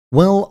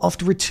Well,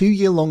 after a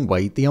 2-year-long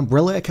wait, the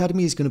Umbrella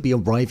Academy is going to be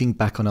arriving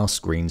back on our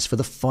screens for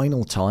the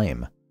final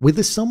time. With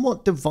a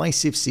somewhat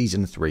divisive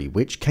Season 3,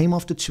 which came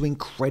after 2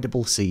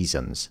 incredible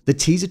seasons, the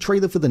teaser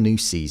trailer for the new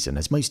season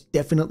has most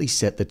definitely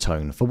set the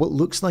tone for what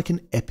looks like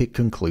an epic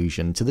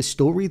conclusion to the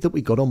story that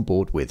we got on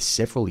board with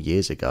several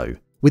years ago.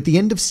 With the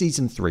end of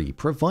Season 3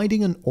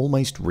 providing an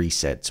almost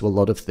reset to a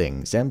lot of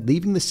things and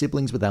leaving the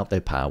siblings without their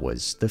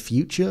powers, the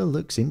future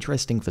looks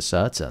interesting for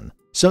certain.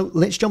 So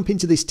let's jump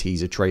into this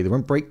teaser trailer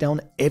and break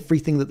down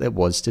everything that there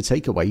was to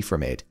take away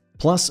from it.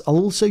 Plus, I'll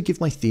also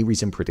give my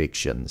theories and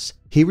predictions.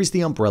 Here is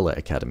the Umbrella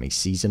Academy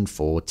Season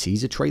 4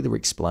 teaser trailer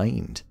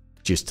explained.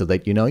 Just to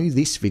let you know,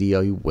 this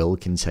video will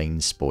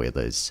contain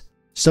spoilers.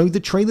 So the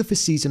trailer for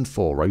Season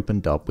 4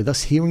 opened up with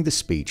us hearing the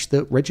speech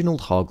that Reginald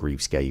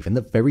Hargreeves gave in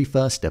the very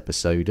first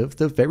episode of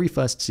the very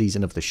first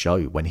season of the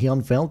show when he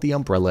unveiled the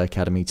Umbrella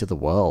Academy to the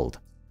world.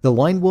 The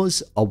line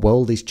was, "Our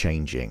world is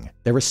changing.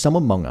 There are some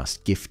among us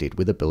gifted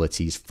with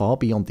abilities far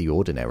beyond the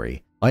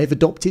ordinary. I have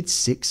adopted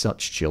 6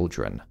 such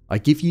children. I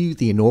give you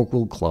the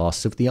inaugural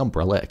class of the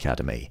Umbrella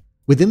Academy."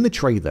 Within the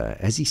trailer,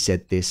 as he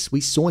said this,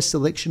 we saw a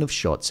selection of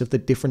shots of the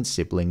different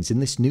siblings in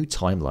this new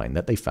timeline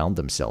that they found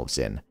themselves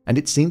in, and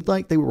it seemed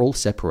like they were all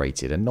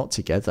separated and not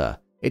together.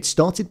 It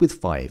started with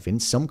 5 in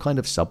some kind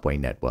of subway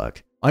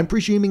network. I'm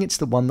presuming it's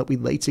the one that we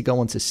later go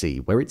on to see,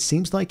 where it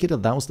seems like it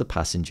allows the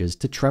passengers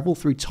to travel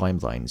through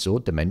timelines or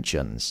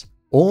dimensions.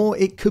 Or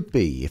it could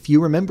be, if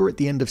you remember at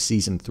the end of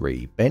Season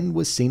 3, Ben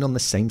was seen on the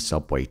same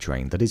subway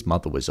train that his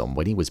mother was on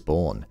when he was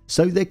born,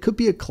 so there could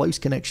be a close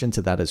connection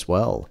to that as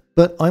well.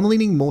 But I'm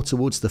leaning more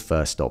towards the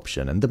first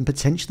option and them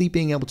potentially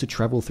being able to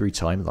travel through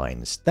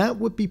timelines. That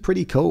would be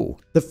pretty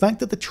cool. The fact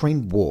that the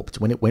train warped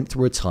when it went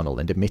through a tunnel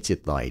and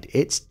emitted light,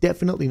 it's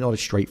definitely not a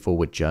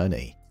straightforward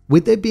journey.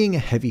 With there being a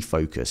heavy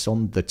focus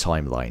on the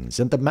timelines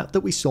and the map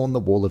that we saw on the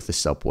wall of the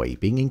subway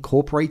being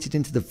incorporated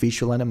into the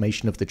visual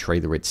animation of the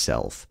trailer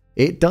itself,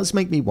 it does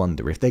make me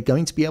wonder if they're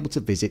going to be able to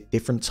visit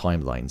different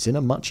timelines in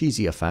a much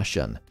easier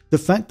fashion. The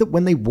fact that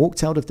when they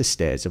walked out of the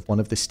stairs of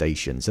one of the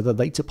stations at the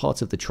later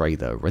part of the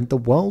trailer and the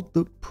world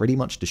looked pretty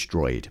much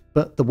destroyed,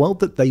 but the world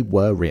that they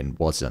were in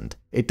wasn't,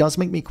 it does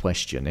make me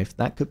question if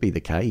that could be the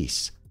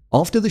case.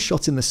 After the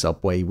shot in the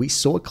subway, we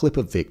saw a clip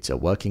of Viktor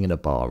working in a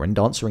bar and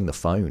answering the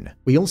phone.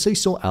 We also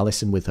saw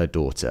Allison with her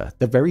daughter,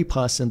 the very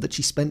person that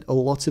she spent a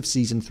lot of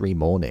Season 3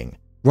 mourning.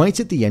 Right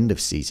at the end of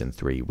Season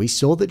 3, we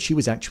saw that she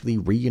was actually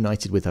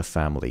reunited with her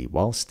family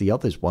whilst the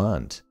others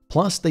weren't.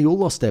 Plus, they all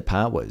lost their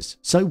powers.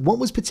 So what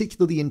was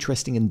particularly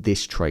interesting in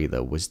this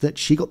trailer was that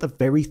she got the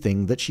very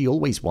thing that she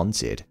always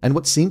wanted, and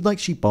what seemed like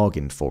she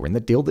bargained for in the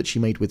deal that she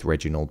made with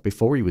Reginald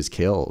before he was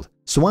killed.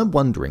 So I'm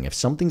wondering if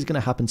something's going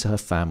to happen to her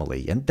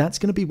family, and that's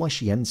going to be why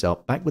she ends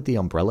up back with the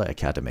Umbrella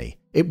Academy.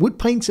 It would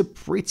paint a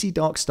pretty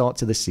dark start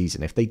to the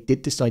season if they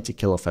did decide to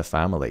kill off her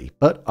family,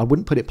 but I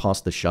wouldn't put it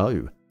past the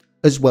show.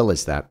 As well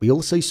as that, we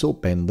also saw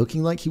Ben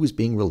looking like he was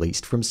being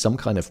released from some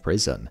kind of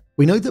prison.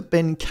 We know that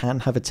Ben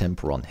can have a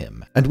temper on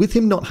him, and with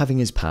him not having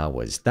his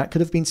powers, that could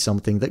have been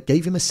something that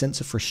gave him a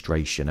sense of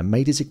frustration and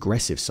made his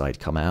aggressive side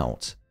come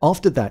out.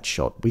 After that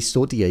shot, we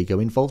saw Diego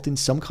involved in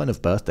some kind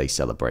of birthday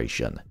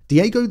celebration.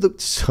 Diego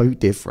looked so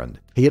different.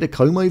 He had a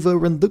comb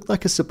over and looked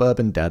like a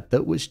suburban dad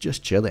that was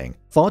just chilling,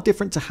 far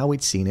different to how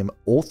we'd seen him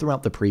all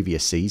throughout the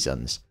previous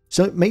seasons.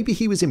 So maybe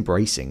he was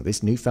embracing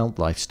this newfound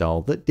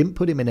lifestyle that didn't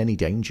put him in any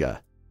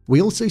danger.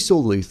 We also saw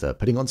Luther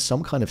putting on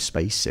some kind of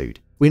spacesuit.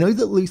 We know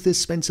that Luther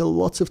spent a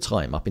lot of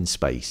time up in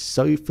space,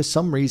 so for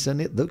some reason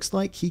it looks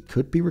like he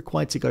could be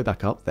required to go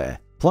back up there.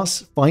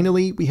 Plus,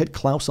 finally, we had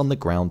Klaus on the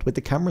ground with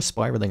the camera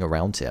spiraling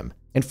around him.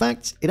 In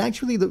fact, it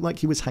actually looked like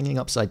he was hanging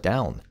upside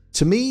down.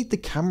 To me, the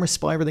camera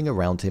spiraling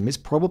around him is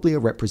probably a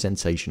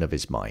representation of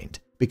his mind,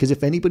 because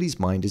if anybody's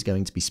mind is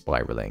going to be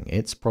spiraling,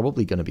 it's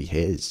probably going to be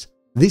his.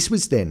 This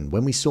was then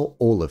when we saw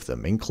all of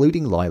them,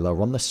 including Lila,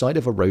 on the side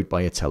of a road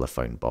by a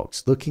telephone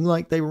box, looking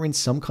like they were in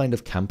some kind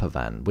of camper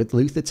van, with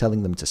Luther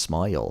telling them to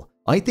smile.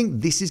 I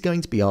think this is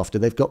going to be after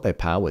they've got their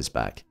powers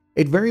back.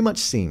 It very much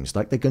seems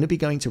like they're going to be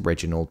going to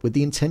Reginald with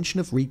the intention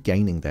of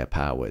regaining their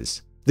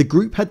powers. The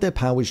group had their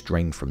powers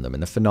drained from them in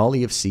the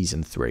finale of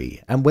Season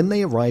 3, and when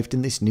they arrived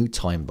in this new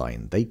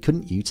timeline, they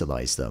couldn't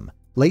utilize them.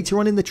 Later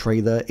on in the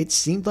trailer, it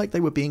seemed like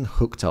they were being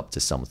hooked up to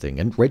something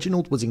and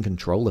Reginald was in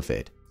control of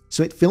it.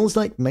 So it feels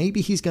like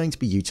maybe he's going to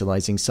be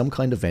utilizing some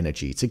kind of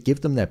energy to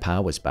give them their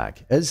powers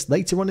back, as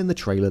later on in the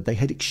trailer they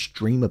had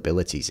extreme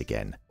abilities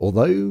again,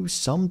 although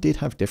some did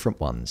have different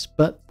ones,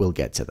 but we'll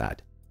get to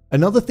that.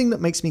 Another thing that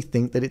makes me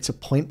think that it's a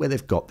point where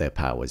they've got their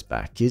powers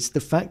back is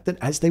the fact that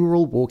as they were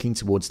all walking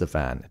towards the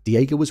van,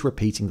 Diego was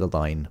repeating the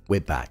line,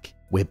 we're back,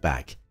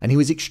 and he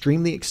was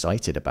extremely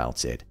excited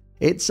about it.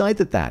 It's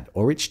either that,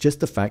 or it's just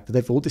the fact that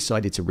they've all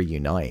decided to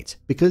reunite,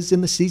 because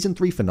in the Season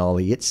 3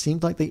 finale it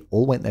seemed like they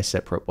all went their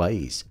separate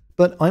ways.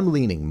 But I'm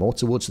leaning more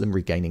towards them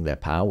regaining their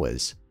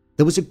powers.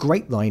 There was a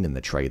great line in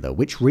the trailer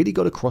which really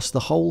got across the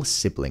whole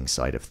sibling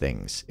side of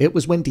things. It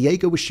was when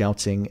Diego was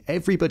shouting,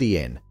 "Everybody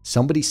in."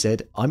 Somebody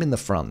said, "I'm in the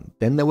front."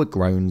 Then there were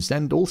groans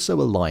and also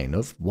a line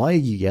of, "Why are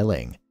you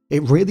yelling?"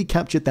 It really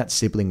captured that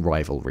sibling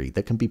rivalry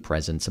that can be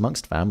present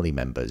amongst family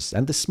members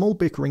and the small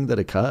bickering that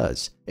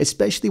occurs,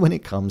 especially when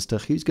it comes to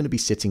who's going to be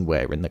sitting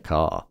where in the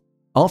car.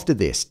 After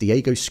this,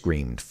 Diego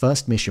screamed,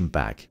 "First mission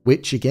back,"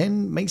 which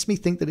again makes me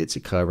think that it's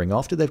occurring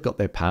after they've got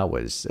their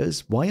powers,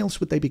 as why else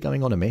would they be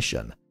going on a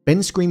mission?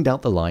 Ben screamed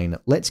out the line,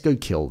 "Let's go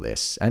kill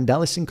this," and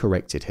Allison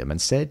corrected him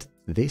and said,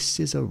 "This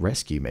is a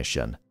rescue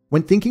mission."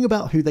 When thinking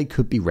about who they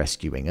could be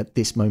rescuing at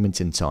this moment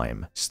in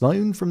time,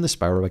 Sloane from the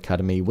Sparrow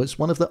Academy was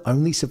one of the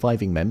only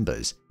surviving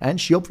members, and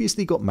she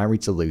obviously got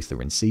married to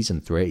Luther in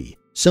Season 3.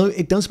 So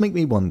it does make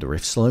me wonder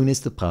if Sloane is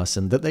the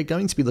person that they're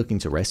going to be looking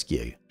to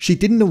rescue. She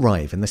didn't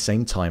arrive in the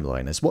same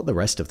timeline as what the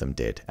rest of them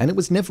did, and it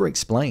was never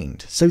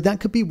explained, so that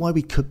could be why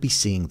we could be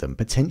seeing them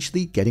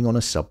potentially getting on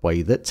a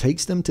subway that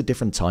takes them to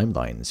different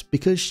timelines,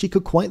 because she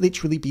could quite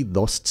literally be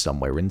lost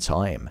somewhere in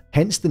time,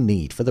 hence the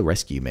need for the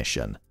rescue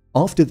mission.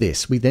 After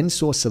this, we then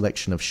saw a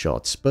selection of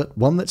shots, but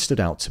one that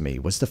stood out to me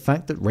was the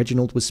fact that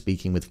Reginald was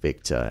speaking with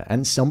Viktor,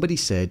 and somebody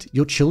said,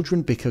 "Your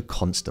children bicker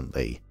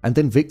constantly," and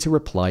then Viktor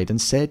replied and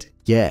said,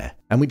 "Yeah,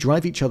 and we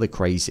drive each other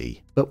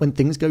crazy, but when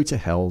things go to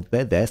hell,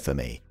 they're there for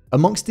me."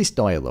 Amongst this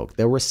dialogue,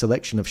 there were a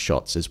selection of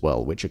shots as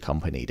well which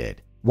accompanied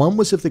it. One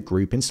was of the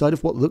group inside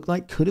of what looked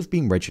like could have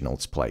been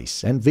Reginald's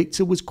place, and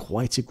Viktor was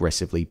quite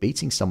aggressively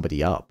beating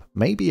somebody up,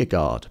 maybe a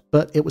guard,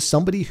 but it was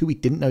somebody who we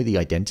didn't know the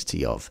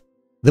identity of.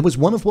 There was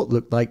one of what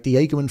looked like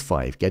Diego and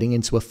Five getting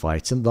into a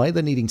fight and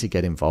Lila needing to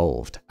get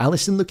involved,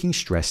 Allison looking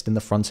stressed in the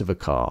front of a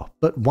car,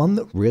 but one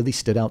that really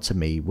stood out to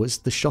me was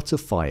the shot of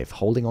Five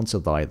holding onto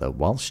Lila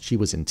whilst she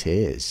was in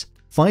tears.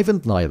 Five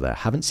and Lila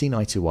haven't seen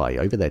eye to eye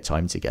over their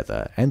time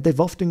together, and they've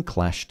often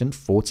clashed and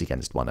fought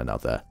against one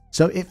another,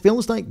 so it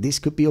feels like this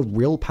could be a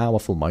real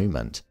powerful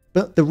moment.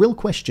 But the real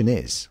question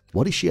is,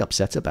 what is she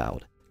upset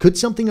about? Could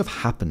something have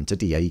happened to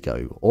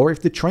Diego, or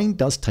if the train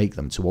does take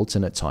them to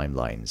alternate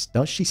timelines,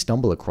 does she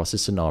stumble across a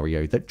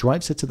scenario that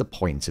drives her to the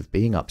point of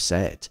being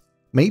upset?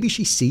 Maybe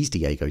she sees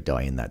Diego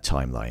die in that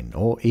timeline,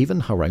 or even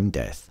her own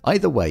death.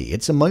 Either way,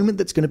 it's a moment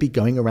that's going to be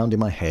going around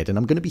in my head and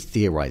I'm going to be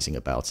theorizing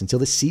about until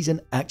the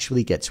season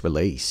actually gets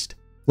released.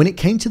 When it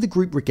came to the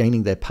group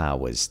regaining their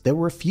powers, there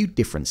were a few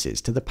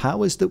differences to the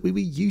powers that we were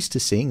used to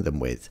seeing them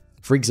with.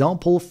 For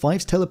example,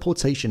 Five's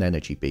teleportation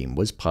energy beam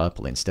was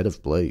purple instead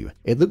of blue.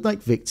 It looked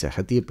like Viktor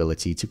had the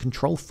ability to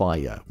control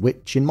fire,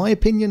 which in my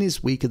opinion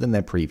is weaker than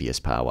their previous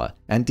power,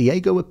 and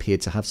Diego appeared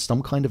to have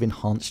some kind of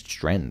enhanced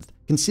strength,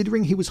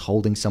 considering he was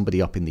holding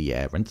somebody up in the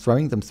air and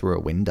throwing them through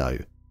a window.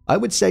 I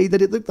would say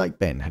that it looked like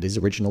Ben had his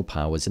original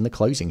powers in the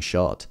closing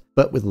shot,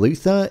 but with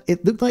Luther,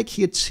 it looked like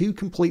he had two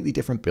completely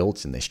different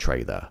builds in this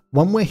trailer.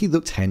 One where he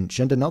looked hench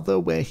and another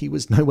where he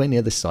was nowhere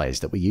near the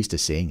size that we're used to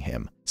seeing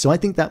him. So I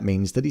think that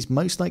means that he's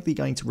most likely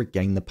going to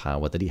regain the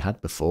power that he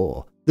had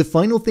before. The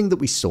final thing that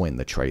we saw in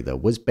the trailer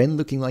was Ben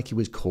looking like he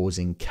was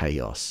causing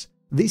chaos.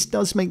 This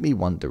does make me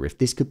wonder if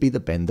this could be the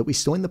Ben that we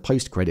saw in the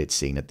post-credits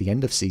scene at the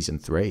end of Season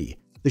 3.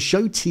 The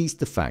show teased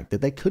the fact that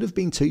there could have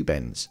been two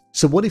Bens.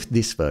 So what if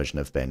this version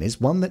of Ben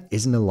is one that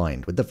isn't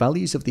aligned with the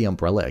values of the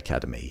Umbrella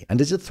Academy and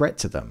is a threat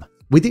to them?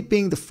 With it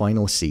being the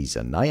final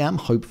season, I am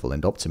hopeful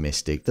and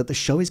optimistic that the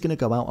show is going to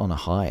go out on a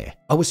high.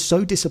 I was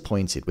so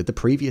disappointed with the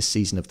previous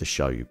season of the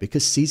show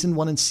because Season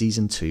 1 and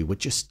Season 2 were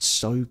just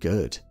so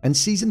good, and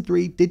Season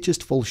 3 did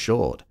just fall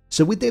short.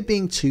 So with there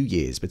being 2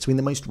 years between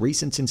the most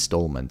recent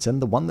installment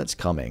and the one that's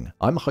coming,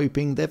 I'm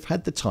hoping they've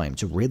had the time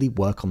to really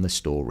work on the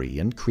story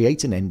and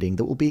create an ending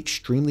that will be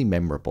extremely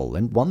memorable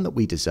and one that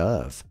we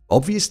deserve.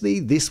 Obviously,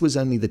 this was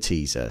only the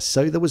teaser,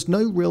 so there was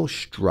no real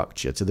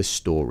structure to the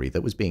story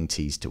that was being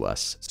teased to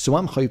us, so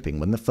I'm hoping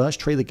when the first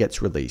trailer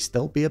gets released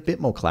there'll be a bit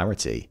more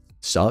clarity.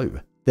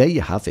 So, there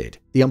you have it,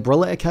 the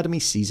Umbrella Academy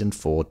Season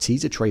 4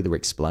 teaser trailer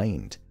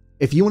explained.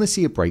 If you want to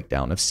see a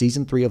breakdown of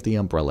Season 3 of the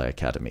Umbrella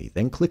Academy,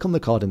 then click on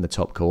the card in the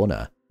top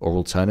corner, or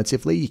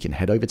alternatively you can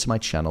head over to my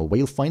channel where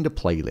you'll find a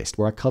playlist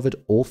where I covered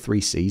all 3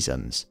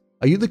 seasons.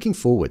 Are you looking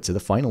forward to the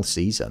final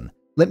season?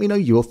 Let me know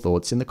your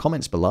thoughts in the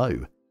comments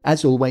below.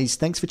 As always,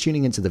 thanks for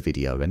tuning into the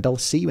video and I'll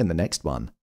see you in the next one.